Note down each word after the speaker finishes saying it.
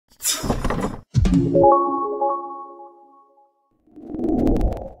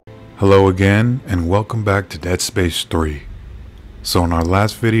Hello again, and welcome back to Dead Space 3. So in our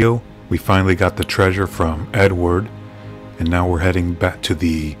last video, we finally got the treasure from Edward, and now we're heading back to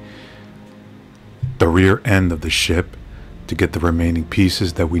the rear end of the ship to get the remaining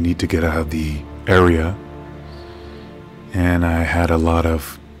pieces that we need to get out of the area. And I had a lot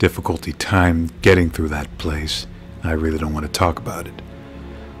of difficulty time getting through that place. I really don't want to talk about it.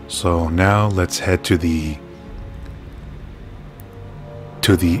 So now let's head to the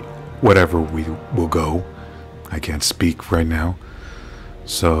whatever we will go. I can't speak right now.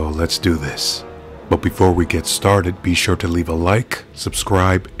 So let's do this. But before we get started, be sure to leave a like,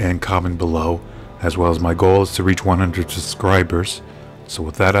 subscribe, and comment below, as well as my goal is to reach 100 subscribers. So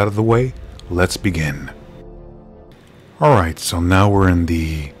with that out of the way, let's begin. Alright, so now we're in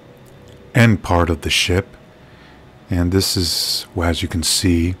the end part of the ship. And this is, well, as you can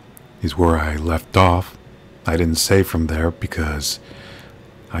see, is where I left off. I didn't save from there because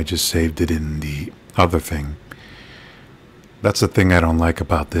I just saved it in the other thing. That's the thing I don't like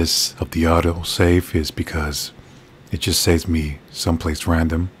about this, of the auto save, is because it just saves me someplace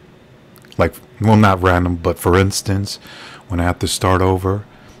random. Like, well, not random, but for instance, when I have to start over,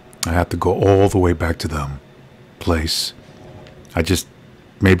 I have to go all the way back to the place.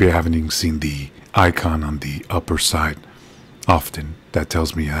 Maybe I haven't even seen the icon on the upper side often. That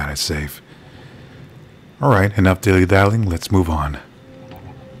tells me that I save. Alright, enough dilly-dallying, let's move on.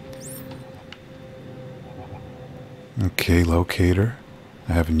 Okay, locator.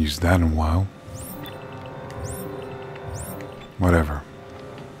 I haven't used that in a while. Whatever.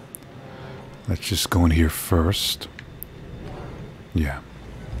 Let's just go in here first. Yeah.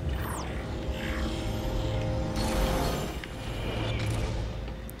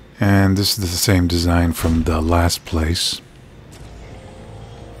 And this is the same design from the last place.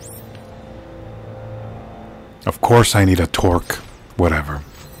 Of course I need a torque. Whatever.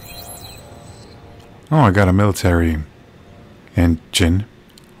 Oh, I got a military engine,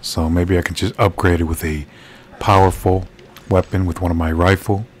 so maybe I can just upgrade it with a powerful weapon with one of my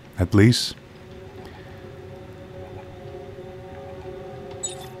rifle, at least.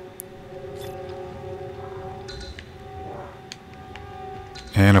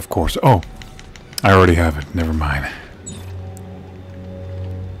 And of course, oh, I already have it, never mind.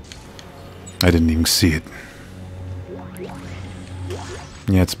 I didn't even see it.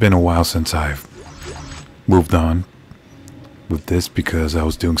 Yeah, it's been a while since I've moved on with this because I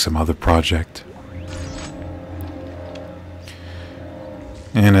was doing some other project.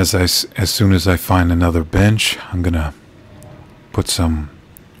 And as soon as I find another bench, I'm gonna put some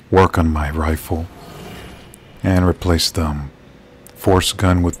work on my rifle and replace the force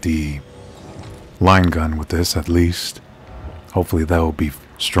gun with the line gun with this, at least. Hopefully that will be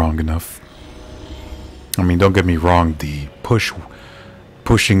strong enough. I mean, don't get me wrong, the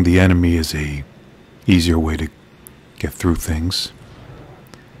pushing the enemy is a easier way to get through things.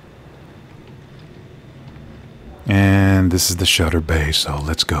 And this is the shutter bay, so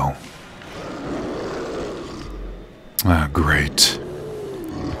let's go. Ah, great.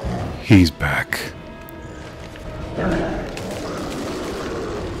 He's back.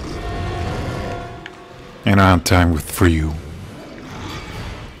 And I have time for you.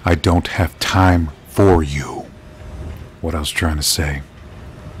 I don't have time for you. What I was trying to say.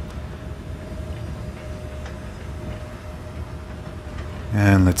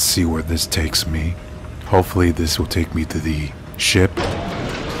 And let's see where this takes me. Hopefully this will take me to the ship.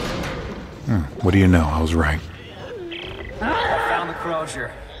 What do you know? I was right. I found the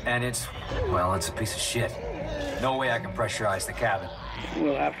Crozier, and it's a piece of shit. No way I can pressurize the cabin.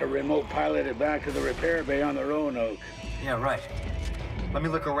 We'll have to remote pilot it back to the repair bay on the Roanoke. Yeah, right. Let me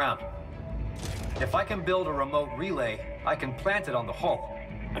look around. If I can build a remote relay, I can plant it on the hull.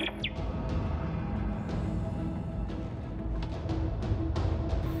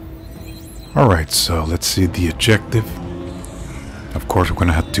 Alright, so let's see the objective. Of course, we're going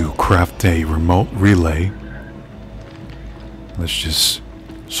to have to craft a remote relay. Let's just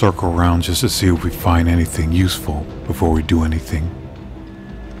circle around just to see if we find anything useful before we do anything.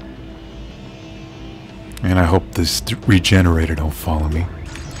 And I hope this regenerator don't follow me,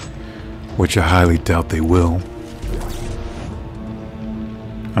 which I highly doubt they will.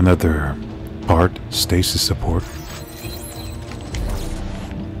 Another part, stasis support.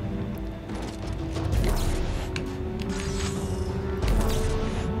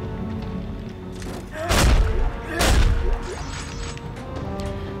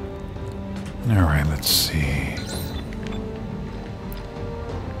 Alright, let's see.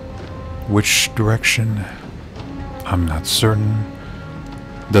 Which direction? I'm not certain.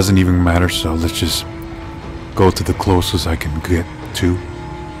 Doesn't even matter, so let's just go to the closest I can get to.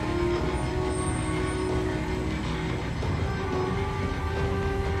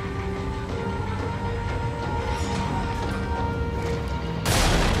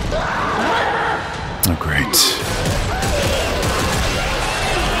 Oh, great.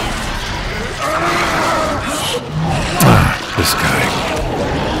 This guy.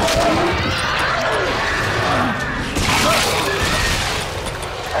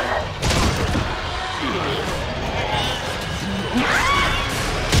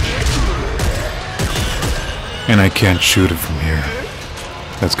 And I can't shoot it from here.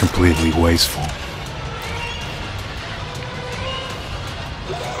 That's completely wasteful.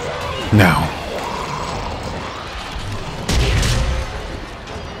 Now.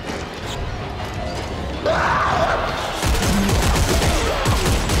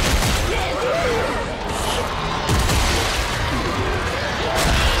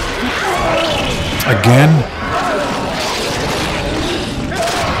 Again?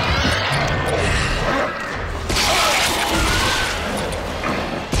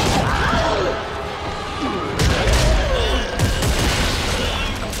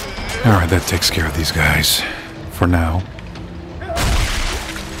 Alright, that takes care of these guys. For now.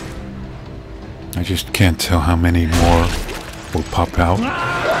 I just can't tell how many more will pop out.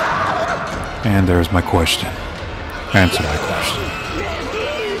 And there's my question. Answer my question.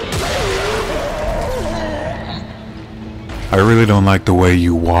 I really don't like the way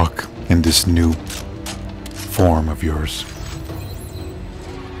you walk in this new form of yours.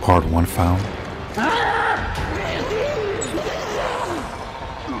 Part 1 found.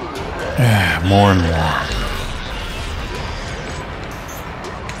 Yeah, more and more.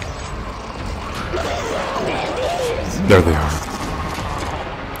 There they are.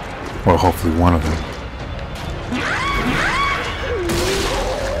 Well, hopefully one of them.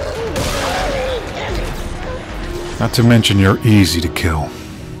 Not to mention you're easy to kill.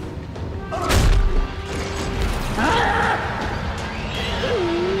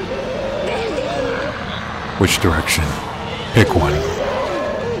 Which direction? Pick one.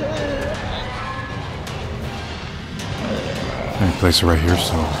 Let me place it right here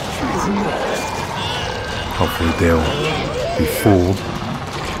so hopefully they'll be fooled.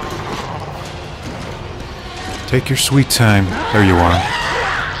 Take your sweet time. There you are.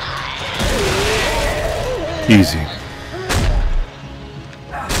 Easy.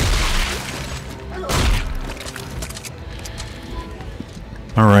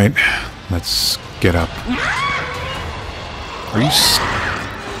 Alright, let's get up. Are you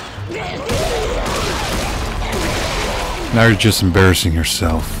now you're just embarrassing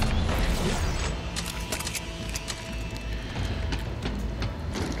yourself.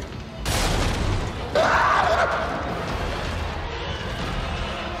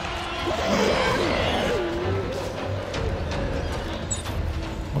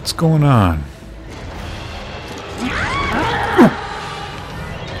 What's going on?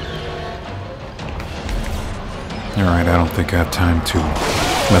 Alright, I don't think I have time to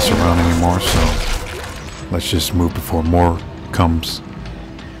mess around anymore, so let's just move before more comes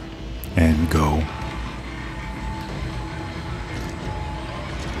and go.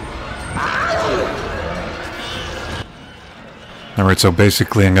 Alright, so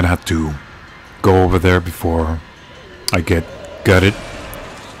basically I'm gonna have to go over there before I get gutted.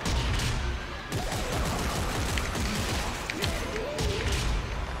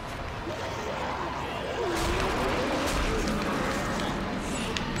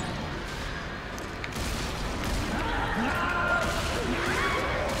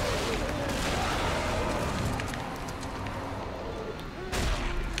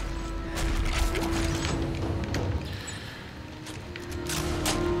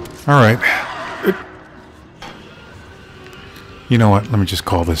 Alright. You know what? Let me just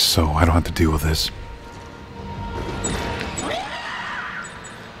call this so I don't have to deal with this.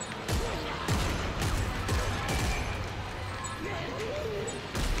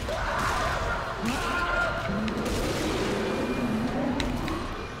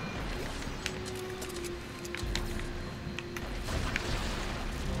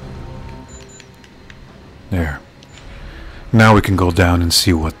 There. Now we can go down and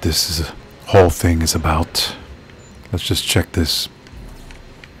see what whole thing is about. Let's just check this.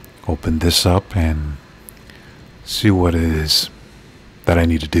 Open this up and see what it is that I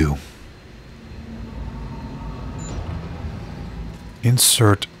need to do.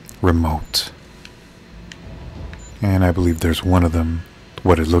 Insert remote. And I believe there's one of them,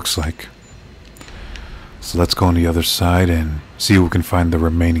 what it looks like. So let's go on the other side and see if we can find the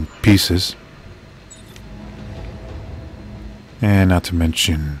remaining pieces. And not to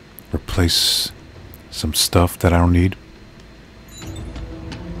mention, replace some stuff that I don't need.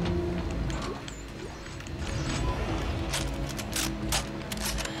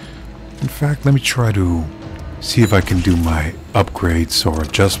 In fact, let me try to see if I can do my upgrades or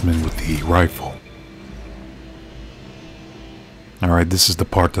adjustment with the rifle. Alright, this is the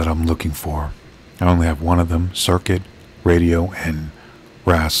part that I'm looking for. I only have one of them, circuit, radio, and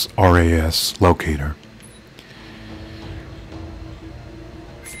RAS locator.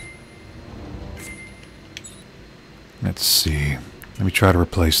 Let's see. Let me try to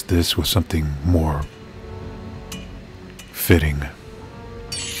replace this with something more fitting.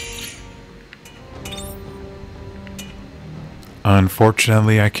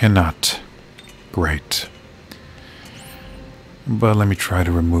 Unfortunately, I cannot. Great. But let me try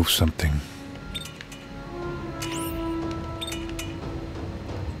to remove something.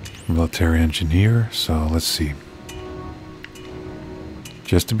 Military engineer, so let's see.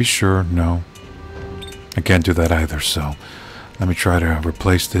 Just to be sure, no. I can't do that either, so let me try to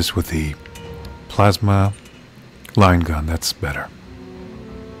replace this with the plasma line gun. That's better.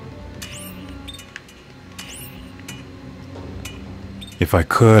 If I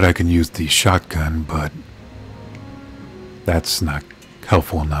could, I can use the shotgun, but that's not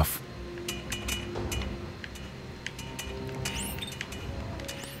helpful enough.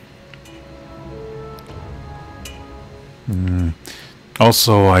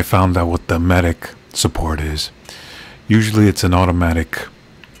 Also, I found out what the medic support is. Usually it's an automatic.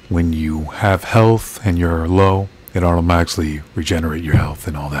 When you have health and you're low, it automatically regenerates your health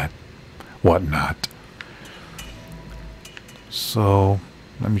and all that whatnot. So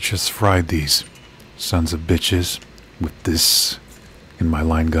let me just fry these sons of bitches with this in my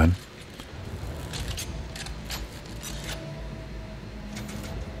line gun.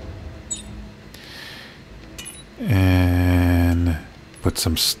 And put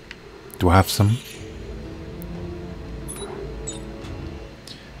some. Do I have some?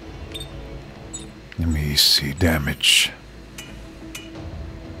 Let me see damage.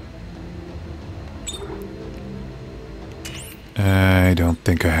 I don't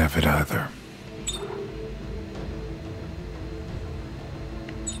think I have it either.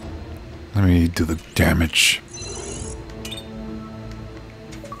 Let me do the damage.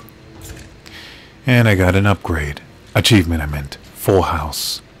 And I got an upgrade. Achievement, I meant. Full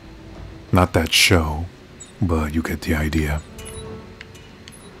House. Not that show, but you get the idea.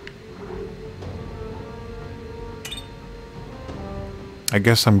 I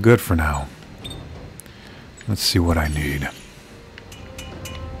guess I'm good for now. Let's see what I need.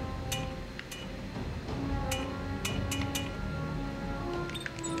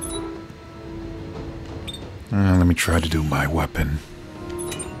 Let me try to do my weapon.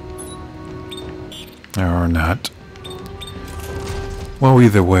 Or not. Well,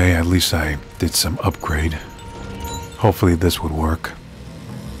 either way, at least I did some upgrade. Hopefully this would work.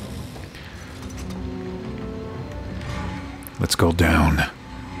 Let's go down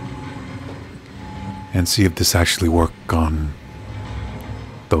and see if this actually worked on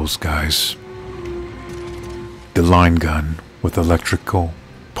those guys. The line gun with electrical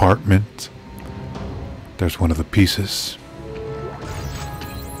compartment. There's one of the pieces.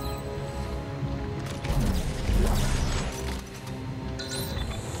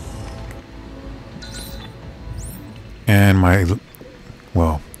 And my,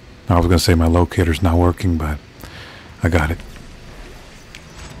 well, I was going to say my locator's not working, but I got it.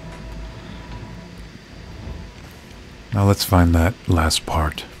 Now let's find that last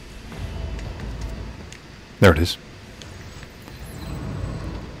part. There it is.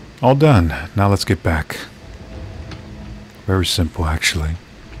 All done. Now let's get back. Very simple, actually.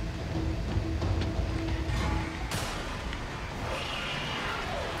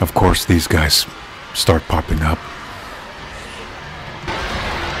 Of course, these guys start popping up.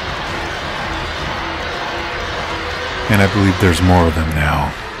 And I believe there's more of them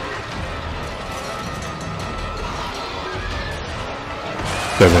now.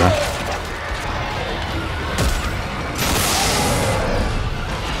 There they are.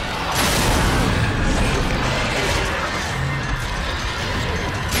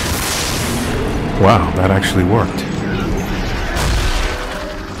 Wow, that actually worked.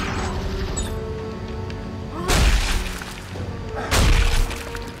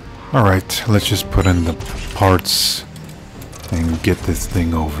 Alright, let's just put in the parts and get this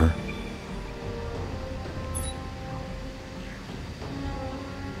thing over.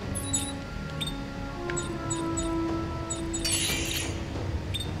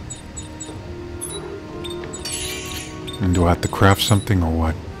 And do I have to craft something or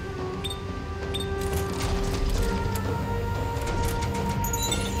what?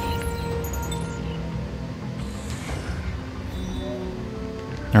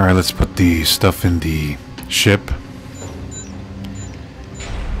 Alright, let's put the stuff in the ship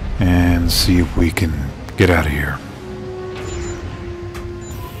and see if we can get out of here.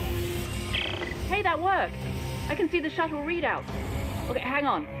 Hey, that worked. I can see the shuttle readout. Okay, hang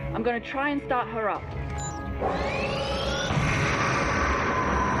on. I'm gonna try and start her up.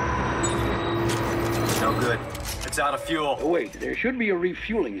 No good. It's out of fuel. Oh, wait, there should be a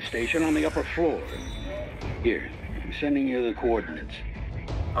refueling station on the upper floor. Here, I'm sending you the coordinates.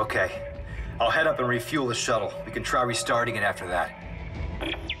 Okay. I'll head up and refuel the shuttle. We can try restarting it after that.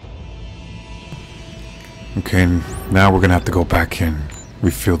 Okay, now we're gonna have to go back and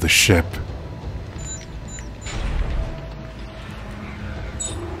refuel the ship.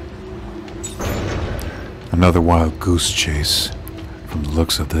 Another wild goose chase, from the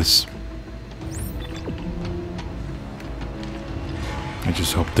looks of this. I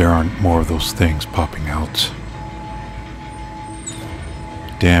just hope there aren't more of those things popping out.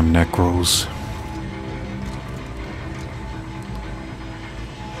 Damn Necros.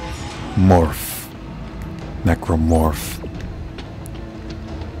 Morph. Necromorph.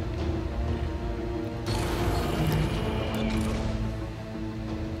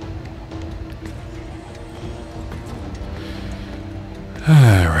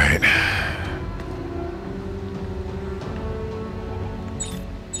 Alright.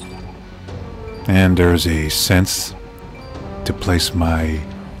 And there's a sense to place my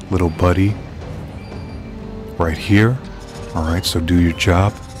little buddy right here. Alright, so do your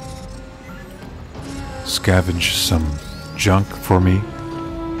job. Scavenge some junk for me.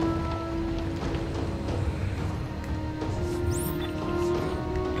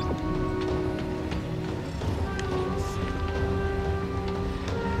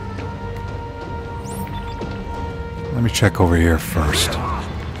 Let me check over here first.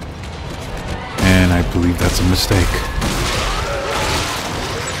 And I believe that's a mistake.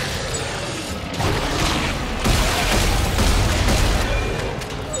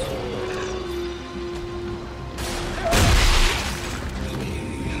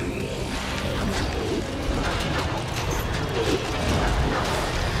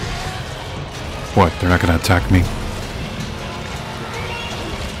 What, they're not gonna attack me?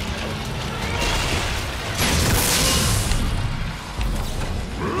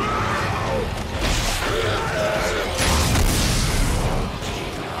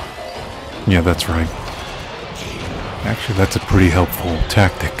 Yeah, that's right. Actually, that's a pretty helpful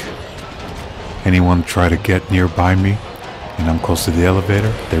tactic. Anyone try to get nearby me, and I'm close to the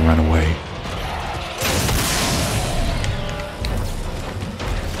elevator, they run away.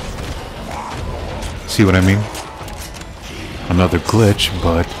 See what I mean? Another glitch,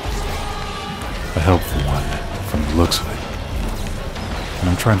 but a helpful one from the looks of it. And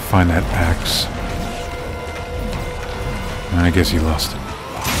I'm trying to find that axe. And I guess he lost it.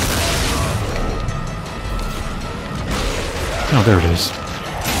 Oh, there it is.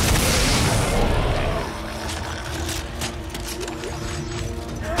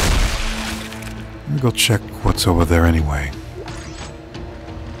 Let me go check what's over there anyway.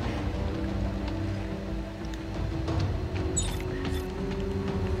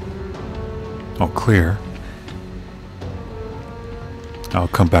 Oh, clear. I'll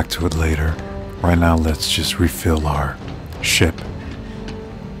come back to it later. Right now, let's just refill our ship.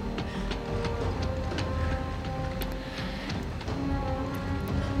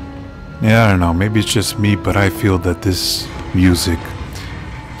 Yeah, I don't know. Maybe it's just me, but I feel that this music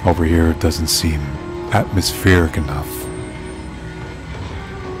over here doesn't seem atmospheric enough.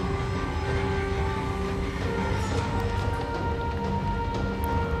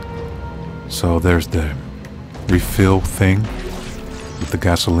 So there's the refill thing with the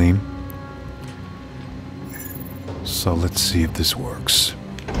gasoline. So let's see if this works.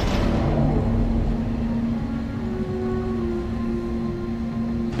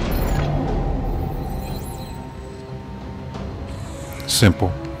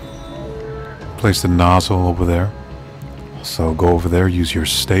 Simple. Place the nozzle over there. So go over there, use your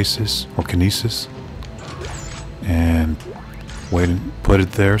stasis or kinesis, and wait and put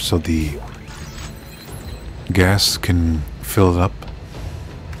it there so the gas can fill it up.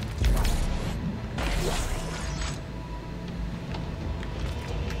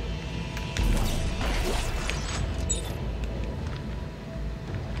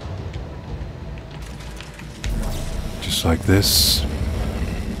 Just like this.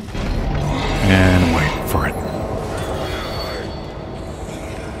 And wait for it.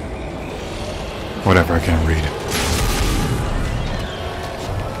 Whatever, I can't read.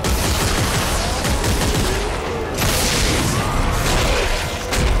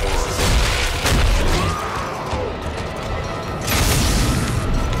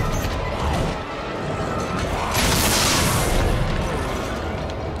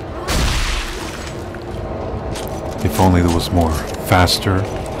 only there was more faster.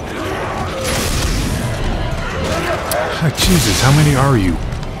 Ah, Jesus, how many are you?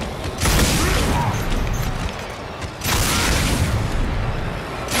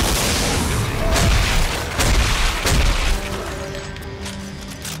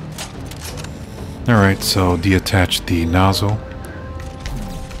 Alright, so deattach the nozzle.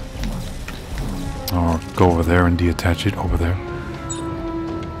 Or go over there and deattach it over there.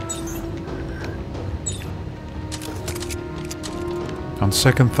 On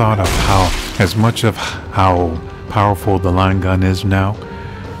second thought of how powerful the line gun is now,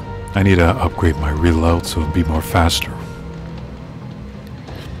 I need to upgrade my reload so it'll be more faster.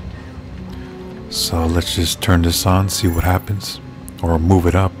 So let's just turn this on, see what happens. Or move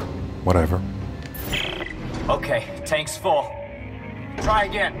it up, whatever. Okay, tank's full. Try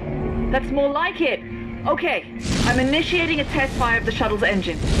again. That's more like it. Okay, I'm initiating a test fire of the shuttle's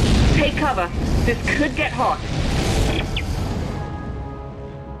engine. Take cover. This could get hot.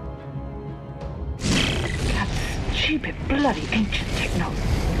 That stupid, bloody ancient techno.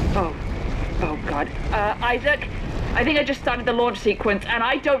 Oh God. Isaac, I think I just started the launch sequence, and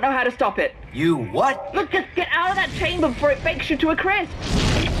I don't know how to stop it. You what? Look, just get out of that chamber before it bakes you to a crisp.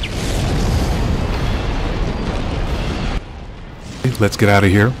 Let's get out of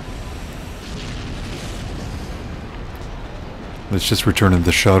here. Let's just return to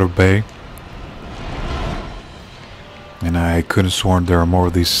the shuttle bay. And I could have sworn there are more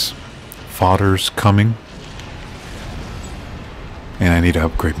of these fodders coming. And I need to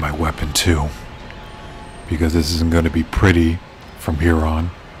upgrade my weapon too, because this isn't going to be pretty from here on.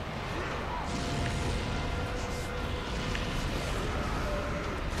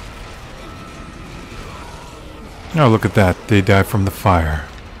 Oh, look at that. They died from the fire.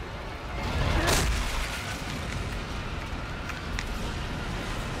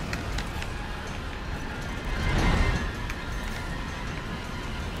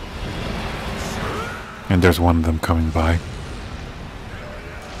 And there's one of them coming by.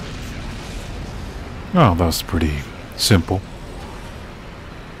 Oh, that was pretty simple.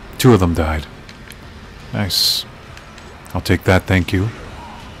 Two of them died. Nice. I'll take that, thank you.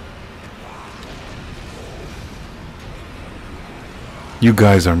 You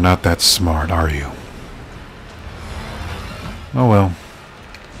guys are not that smart, are you? Oh well.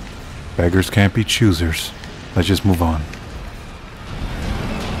 Beggars can't be choosers. Let's just move on.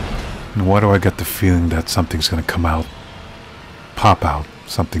 And why do I get the feeling that something's gonna come out? Pop out.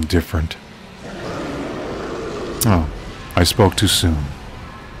 Something different. Oh, I spoke too soon.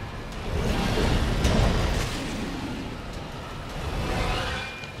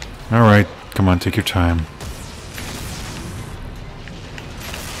 Alright, come on, take your time.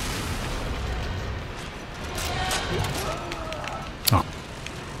 Oh,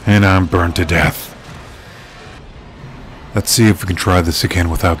 and I'm burned to death. Let's see if we can try this again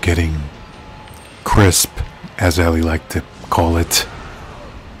without getting crisp, as Ellie liked to call it.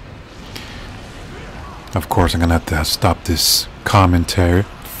 Of course, I'm gonna have to stop this commentary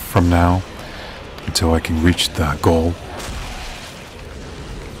from now until I can reach the goal.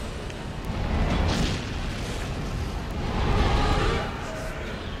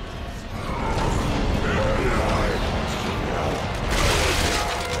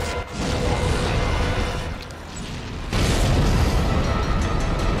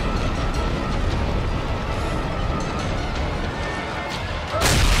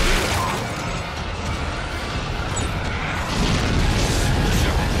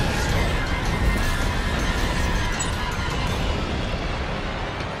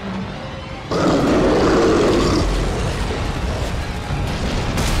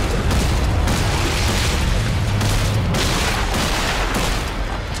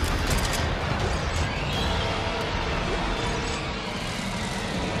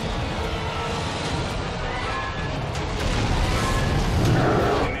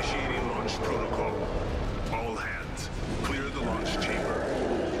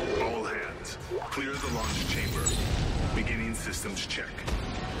 Systems check.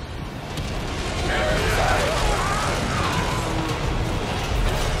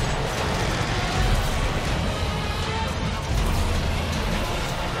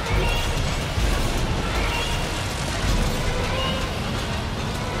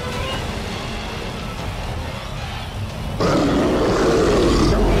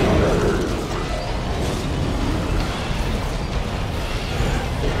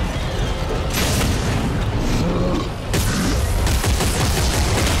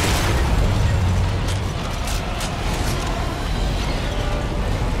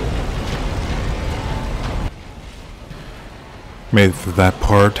 Made it through that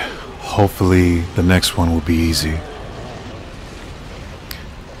part. Hopefully the next one will be easy.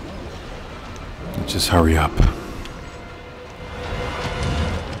 Just hurry up.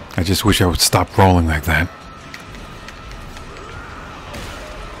 I just wish I would stop rolling like that.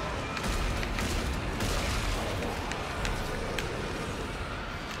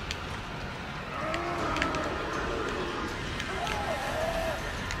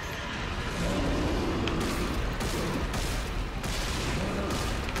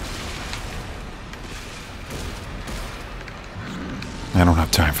 I don't have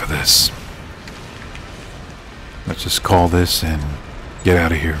time for this. Let's just call this and get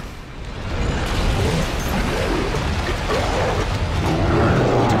out of here.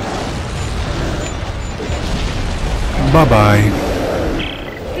 Bye-bye.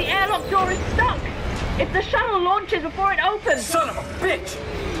 The airlock door is stuck. If the shuttle launches before it opens... Son of a bitch!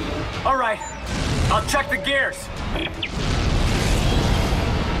 Alright, I'll check the gears.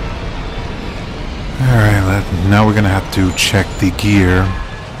 Alright, now we're gonna have to check the gear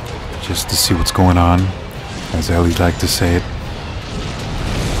just to see what's going on, as Ellie liked to say it.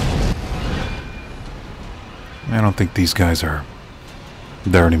 I don't think these guys are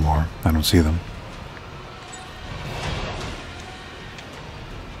there anymore. I don't see them.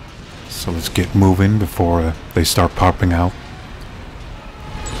 So let's get moving before they start popping out.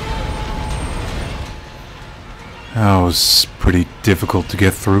 That was pretty difficult to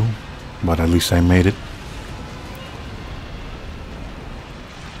get through, but at least I made it.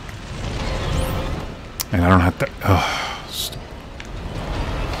 And I don't have to...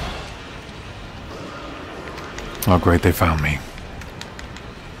 Oh great, they found me.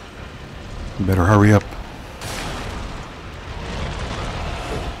 Better hurry up.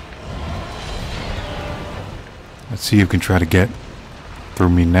 Let's see who can try to get through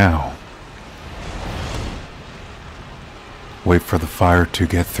me now. Wait for the fire to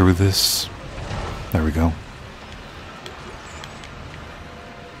get through this. There we go.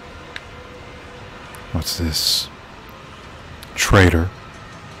 What's this? Traitor.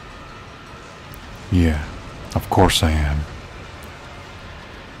 Yeah, of course I am.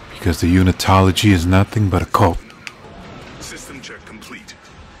 Because the Unitology is nothing but a cult. System check complete.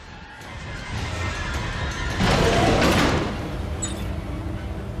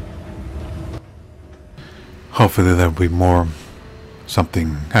 Hopefully there'll be more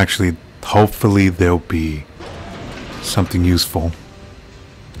something. Actually, hopefully there'll be something useful.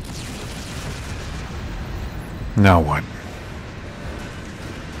 Now what?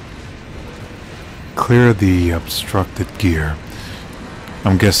 Clear the obstructed gear.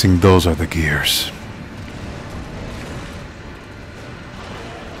 I'm guessing those are the gears.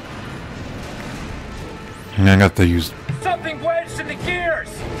 And I got to use... Something wedged in the gears!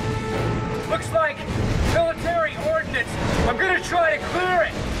 Looks like military ordnance. I'm gonna try to clear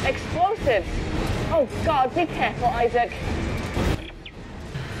it! Explosives! Oh God, be careful, Isaac.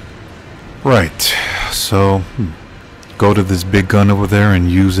 Right, so go to this big gun over there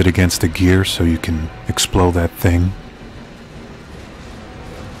and use it against the gear so you can explode that thing.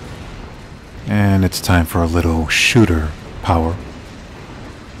 And it's time for a little shooter power.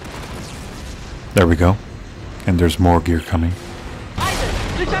 There we go. And there's more gear coming. Isaac,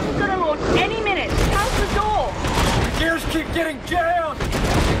 the shuttle's gonna launch any minute. How's the door? The gears keep getting jammed!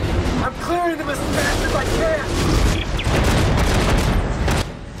 I'm clearing them as fast as I can!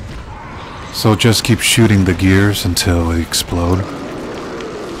 So just keep shooting the gears until they explode.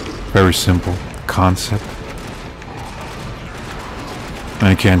 Very simple concept.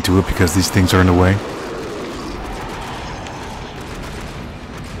 I can't do it because these things are in the way.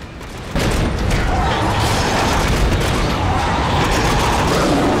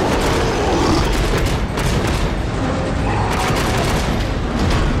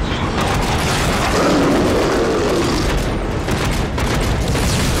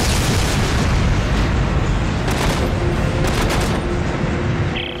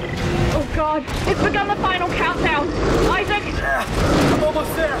 It's begun the final countdown. Isaac! I'm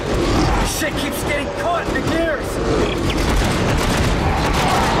almost there. This shit keeps getting caught in the gears.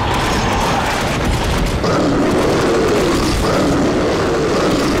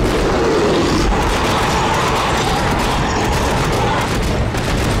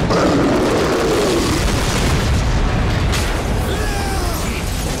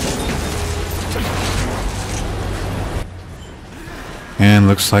 And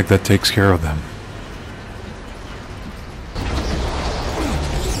looks like that takes care of them.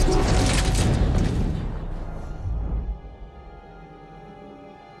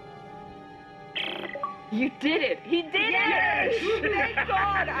 You did it! He did it! Thank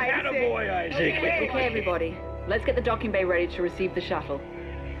God, Isaac! Attaboy, Isaac. Okay, everybody. Let's get the docking bay ready to receive the shuttle.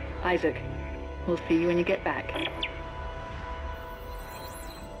 Isaac, we'll see you when you get back.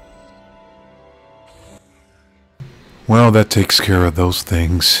 Well, that takes care of those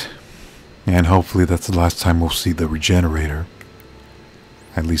things. And hopefully that's the last time we'll see the regenerator.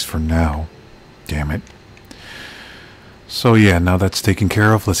 At least for now. Damn it. So yeah, now that's taken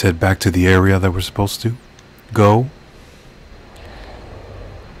care of, let's head back to the area that we're supposed to go.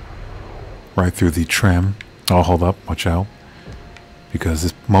 Right through the tram. Oh, hold up, watch out.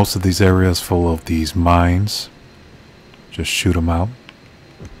 Because most of these areas full of these mines. Just shoot them out.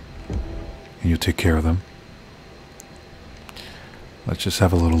 And you take care of them. Let's just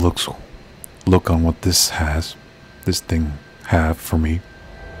have a little look on what this thing have for me.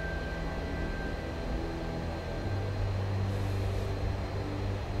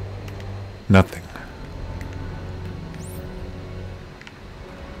 Nothing.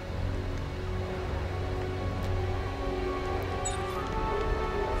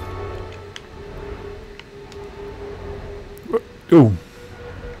 Ooh.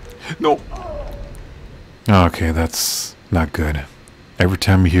 No. Okay, that's not good. Every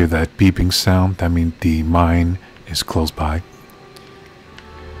time you hear that beeping sound, that means the mine is close by.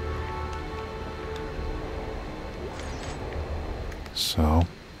 So,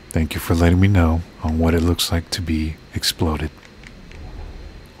 thank you for letting me know on what it looks like to be exploded.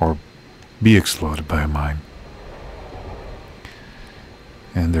 Or be exploded by a mine.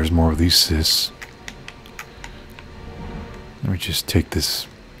 And there's more of these sis. Let me just take this.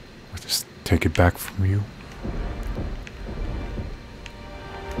 Just take it back from you.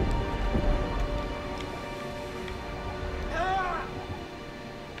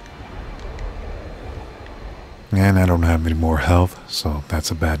 And I don't have any more health, so that's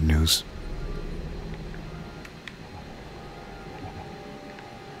a bad news.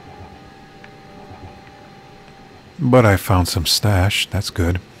 But I found some stash, that's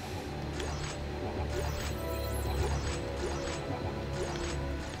good.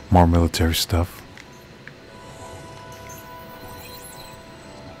 More military stuff.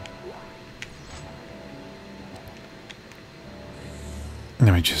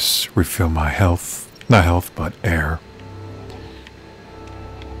 Let me just refill my health. Not health, but air.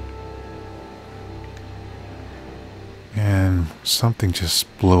 And something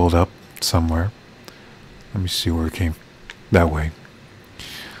just blew up somewhere. Let me see where it came. That way.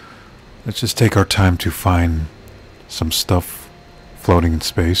 Let's just take our time to find some stuff floating in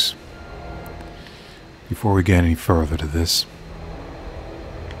space before we get any further to this.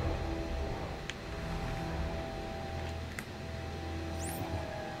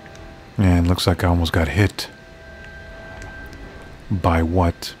 And looks like I almost got hit. By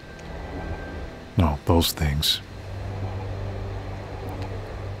what? No, those things.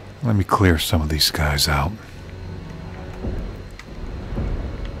 Let me clear some of these guys out.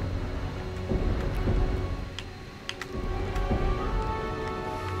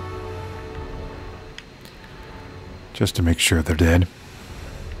 Just to make sure they're dead.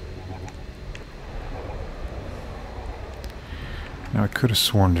 Now I could have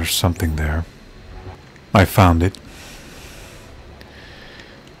sworn there's something there. I found it.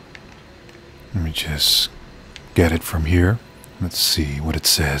 Let me just get it from here. Let's see what it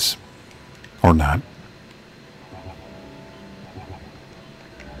says. Or not.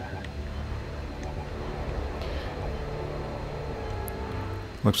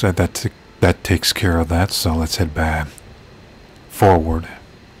 Looks like that takes care of that, so let's head back forward.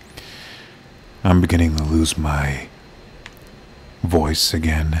 I'm beginning to lose my voice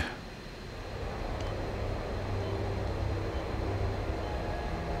again.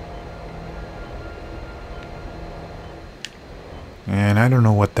 And I don't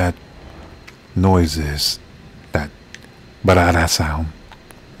know what that noise is, that barada sound,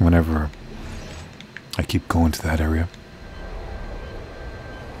 whenever I keep going to that area.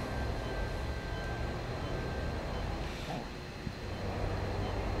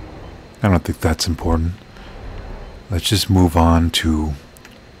 I don't think that's important. Let's just move on to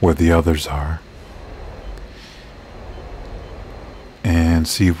where the others are and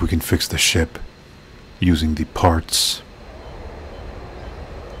see if we can fix the ship using the parts.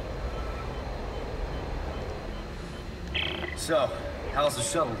 So, how's the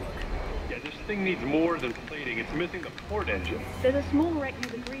shuttle look? Yeah, this thing needs more than plating. It's missing the port engine. There's a small wreck near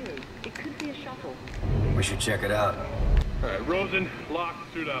the greenroom. It could be a shuttle. We should check it out. All right, Rosen, lock,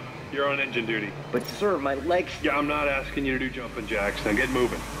 suit up. You're on engine duty. But sir, my legs... Yeah, I'm not asking you to do jumping jacks. Now get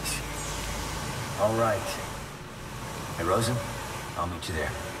moving. All right. Hey, Rosen, I'll meet you there.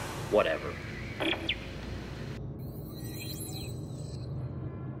 Whatever.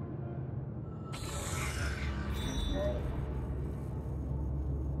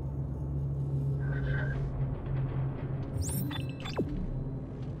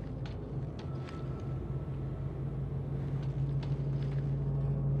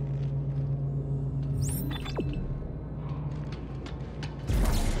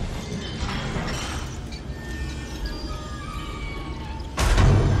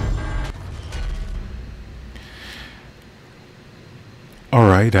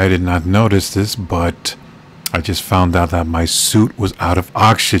 Alright, I did not notice this, but I just found out that my suit was out of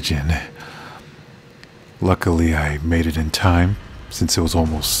oxygen. Luckily, I made it in time, since it was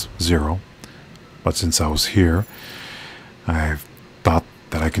almost 0. But since I was here, I thought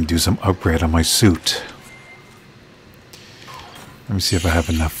that I can do some upgrade on my suit. Let me see if I have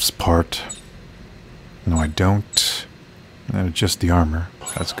enough part. No, I don't. Just the armor.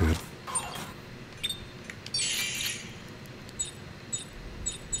 That's good.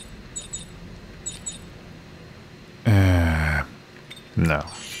 No.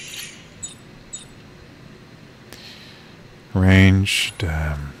 Ranged.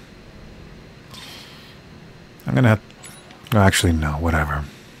 I'm gonna have... Well, actually, no. Whatever.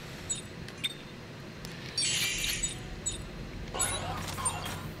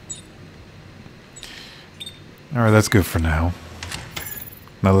 Alright, that's good for now.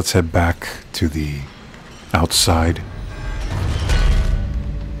 Now let's head back to the outside.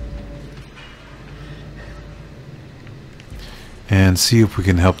 And see if we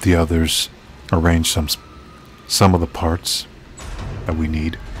can help the others arrange some of the parts that we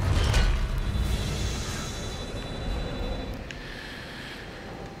need.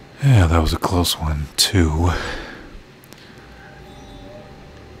 Yeah, that was a close one, too.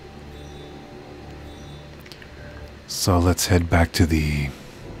 So let's head back to the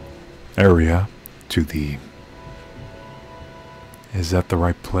area, to the... Is that the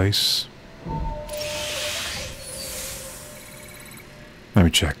right place? Let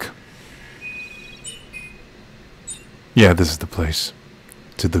me check. Yeah, this is the place.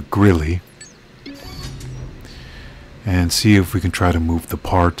 To the Grilly. And see if we can try to move the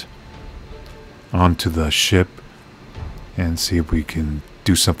part onto the ship. And see if we can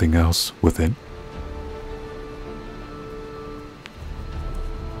do something else with it.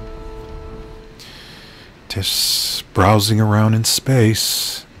 Just browsing around in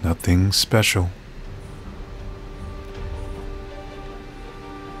space. Nothing special.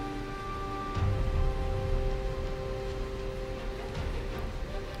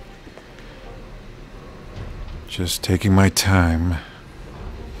 Just taking my time.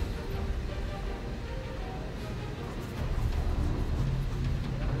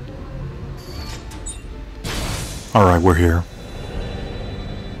 Alright, we're here.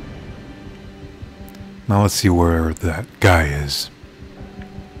 Now let's see where that guy is.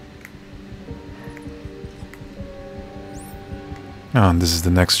 Oh, and this is the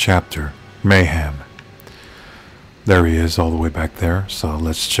next chapter. Mayhem. There he is, all the way back there. So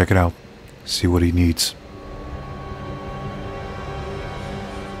let's check it out. See what he needs.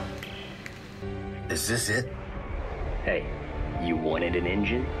 Is this it? Hey, you wanted an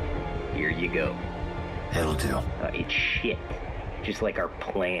engine? Here you go. It'll do. It's shit. Just like our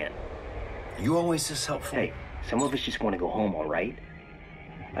plan. You always this helpful. Hey, some of us just want to go home, all right?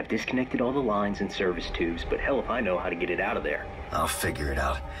 I've disconnected all the lines and service tubes, but hell if I know how to get it out of there. I'll figure it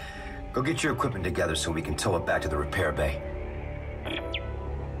out. Go get your equipment together so we can tow it back to the repair bay.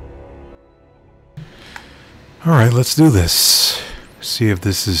 Alright, let's do this. See if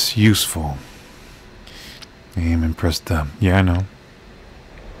this is useful. Aim and press them. Yeah, I know.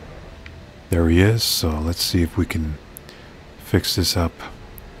 There he is, so let's see if we can fix this up.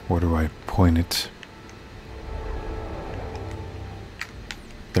 Where do I point it?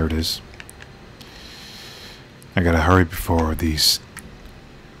 There it is. I gotta hurry before these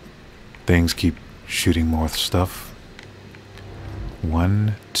things keep shooting more stuff.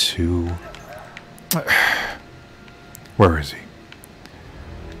 1, 2... Where is he?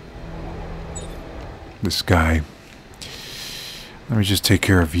 This guy. Let me just take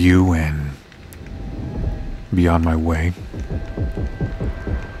care of you and be on my way.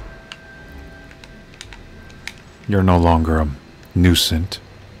 You're no longer a nuisance,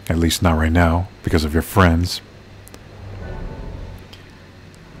 at least not right now, because of your friends.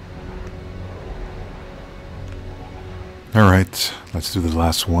 Alright, let's do the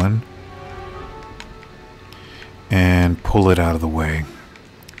last one. And pull it out of the way.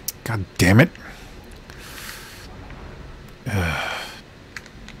 God damn it.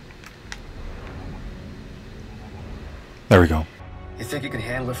 There we go. You think you can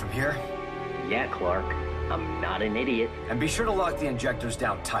handle it from here? Yeah, Clark. I'm not an idiot. And be sure to lock the injectors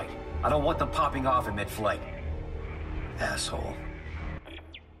down tight. I don't want them popping off in mid-flight. Asshole.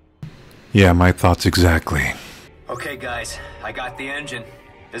 Yeah, my thoughts exactly. Okay, guys. I got the engine.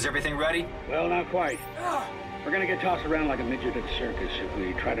 Is everything ready? Well, not quite. We're gonna get tossed around like a midget at the circus if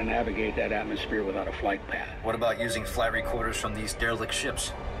we try to navigate that atmosphere without a flight path. What about using flight recorders from these derelict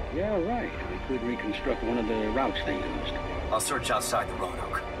ships? Yeah, right. We could reconstruct one of the routes they used. I'll search outside the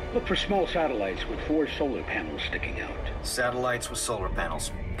Roanoke. Look for small satellites with 4 solar panels sticking out. Satellites with solar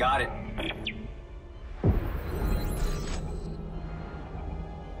panels. Got it.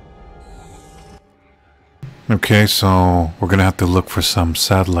 Okay, so we're gonna have to look for some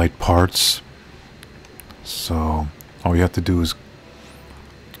satellite parts. So all you have to do is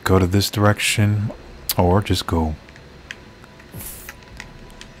go to this direction, or just go.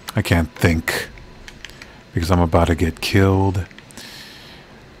 I can't think because I'm about to get killed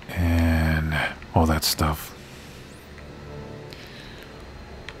and all that stuff.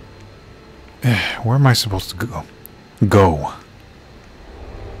 Where am I supposed to go? Go.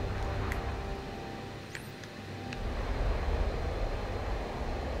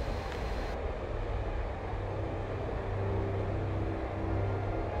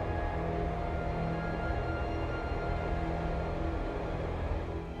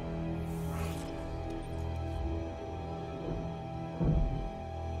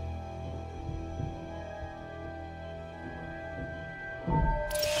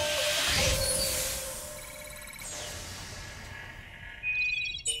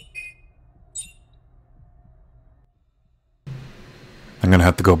 I'm gonna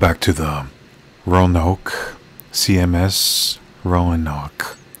have to go back to the Roanoke, CMS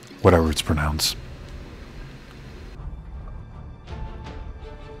Roanoke, whatever it's pronounced.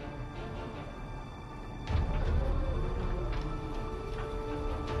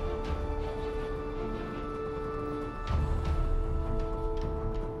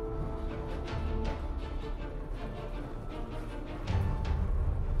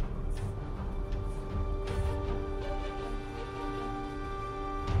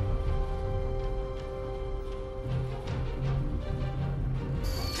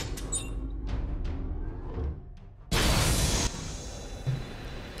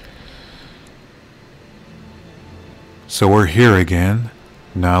 So we're here again.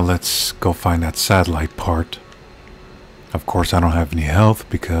 Now let's go find that satellite part. Of course I don't have any health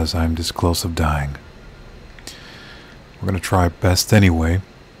because I'm this close of dying. We're gonna try best anyway.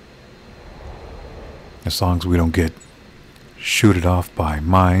 As long as we don't get shooted off by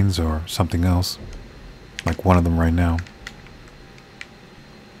mines or something else. Like one of them right now.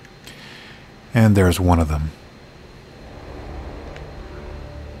 And there's one of them.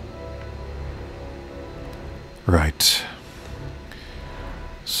 Right.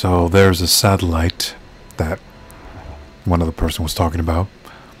 So there's a satellite that one other person was talking about.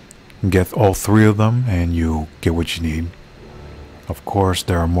 Get all 3 of them and you get what you need. Of course,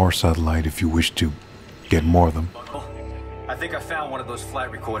 there are more satellites if you wish to get more of them. Oh, I think I found one of those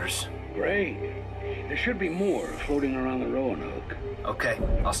flight recorders. Great. There should be more floating around the Roanoke. Okay,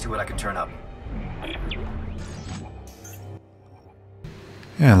 I'll see what I can turn up.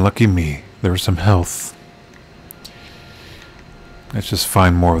 And lucky me, there's some health. Let's just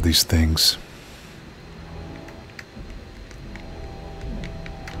find more of these things.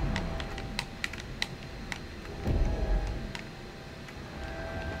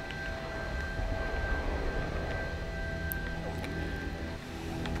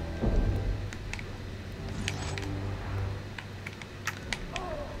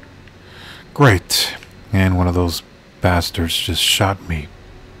 Great. And one of those bastards just shot me.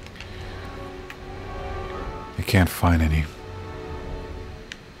 I can't find any.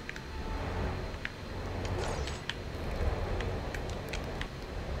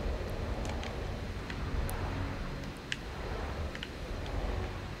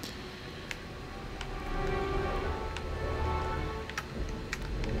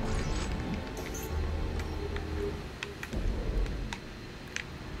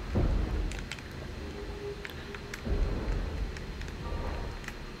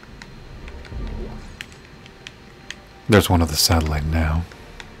 There's one of the satellite now.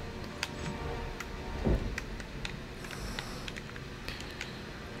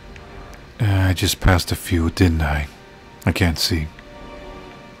 I just passed a few, didn't I? I can't see.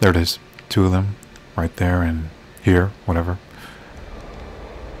 There it is. 2 of them. Right there and here, whatever.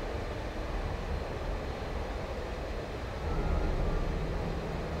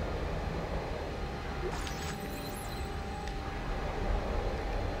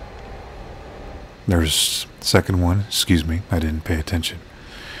 There's second one, excuse me, I didn't pay attention.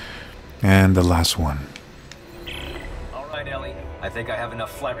 And the last one. All right, Ellie. I think I have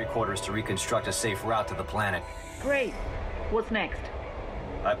enough flight recorders to reconstruct a safe route to the planet. Great. What's next?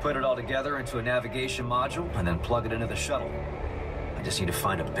 I put it all together into a navigation module and then plug it into the shuttle. I just need to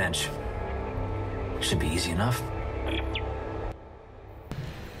find a bench. Should be easy enough.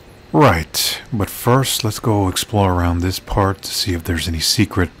 Right, but first let's go explore around this part to see if there's any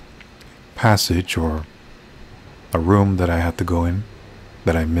secret passage or a room that I have to go in.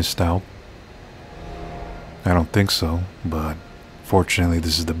 that I missed out? I don't think so, but fortunately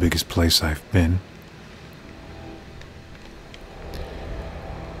this is the biggest place I've been.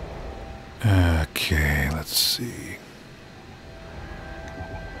 Okay, let's see.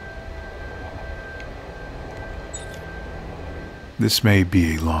 This may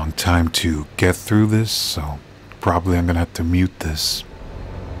be a long time to get through this, so probably I'm gonna have to mute this.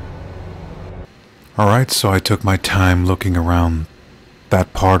 Alright, so I took my time looking around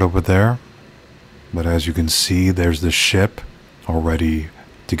that part over there. But as you can see, there's the ship all ready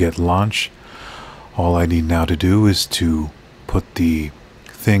to get launched. All I need now to do is to put the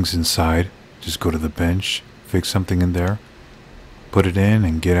things inside. Just go to the bench, fix something in there, put it in,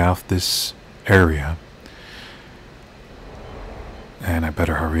 and get out this area. And I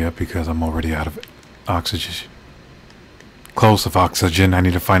better hurry up because I'm already out of oxygen. Close of oxygen. I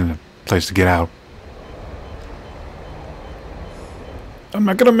need to find a place to get out. I'm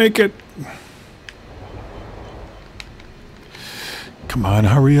not gonna make it. Come on,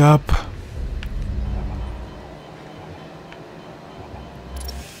 hurry up.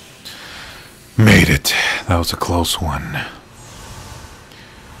 Made it. That was a close one.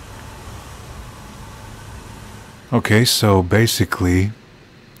 Okay, so basically,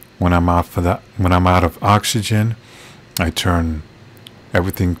 when I'm out of oxygen,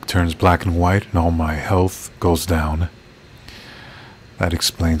 everything turns black and white, and all my health goes down. That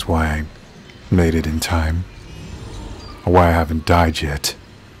explains why I made it in time, or why I haven't died yet,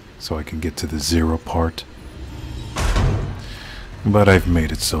 so I can get to the 0 part. But I've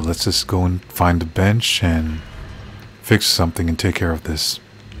made it, so let's just go and find a bench and fix something and take care of this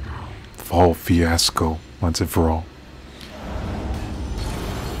whole fiasco once and for all.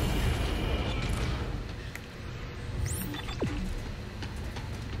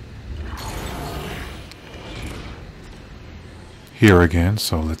 Here again,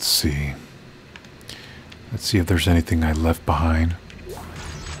 so let's see. Let's see if there's anything I left behind.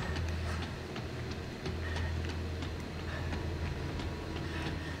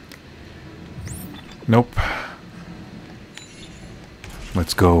 Nope.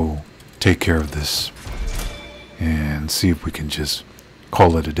 Let's go take care of this and see if we can just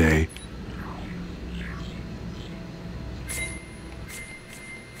call it a day.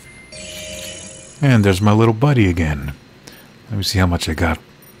 And there's my little buddy again. Let me see how much I got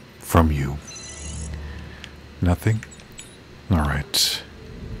from you. Nothing? Alright.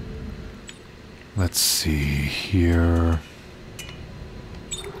 Let's see here.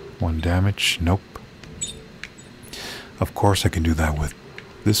 1 damage. Nope. Of course I can do that with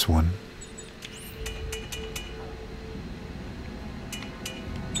this one.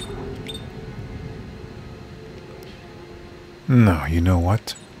 No, you know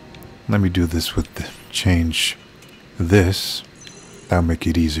what? Let me do this with the change this. That'll make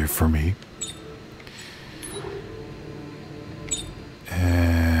it easier for me.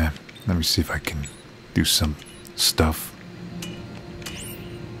 Let me see if I can do some stuff.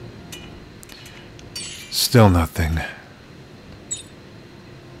 Still nothing.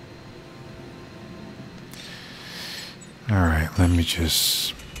 Alright, let me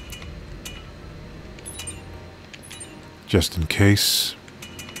just in case.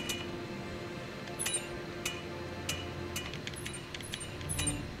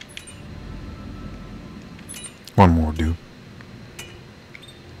 One more do.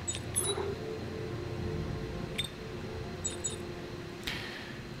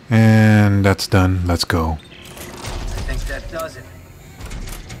 And that's done. Let's go. I think that does it.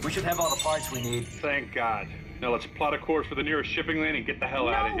 We should have all the parts we need. Thank God. Now let's plot a course for the nearest shipping lane and get the hell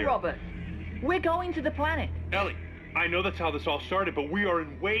out of here. No, Robert. We're going to the planet. Ellie, I know that's how this all started, but we are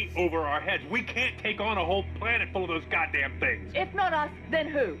in way over our heads. We can't take on a whole planet full of those goddamn things. If not us, then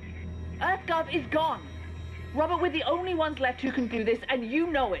who? EarthGov is gone. Robert, we're the only ones left who can do this, and you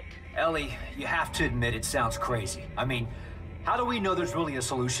know it. Ellie, you have to admit it sounds crazy. I mean, how do we know there's really a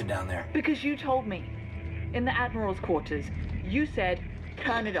solution down there? Because you told me. In the Admiral's quarters, you said,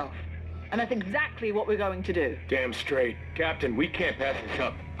 turn it off. And that's exactly what we're going to do. Damn straight. Captain, we can't pass this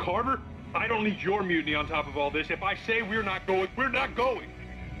up. Carver, I don't need your mutiny on top of all this. If I say we're not going, we're not going.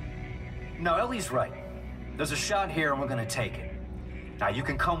 No, Ellie's right. There's a shot here and we're gonna take it. Now, you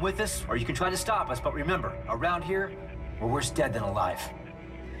can come with us, or you can try to stop us, but remember, around here, we're worse dead than alive.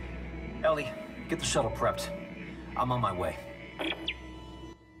 Ellie, get the shuttle prepped. I'm on my way.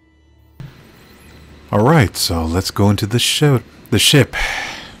 Alright, so let's go into the ship.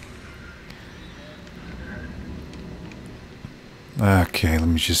 Okay, let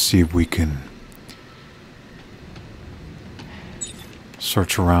me just see if we can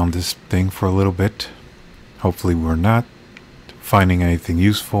search around this thing for a little bit. Hopefully we're not finding anything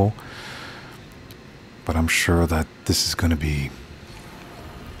useful. But I'm sure that this is going to be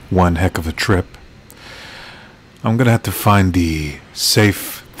one heck of a trip. I'm going to have to find the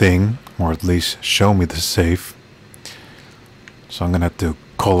safe thing, or at least show me the safe. So I'm going to have to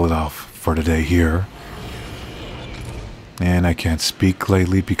call it off for today here. And I can't speak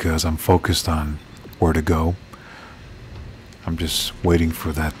lately because I'm focused on where to go. I'm just waiting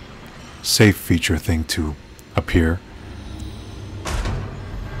for that safe feature thing to appear.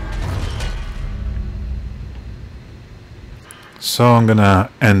 So I'm gonna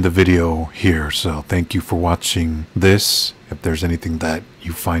end the video here. So thank you for watching this. If there's anything that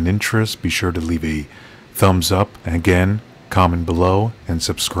you find interest, be sure to leave a thumbs up. And again, comment below and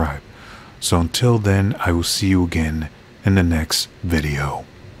subscribe. So until then, I will see you again in the next video.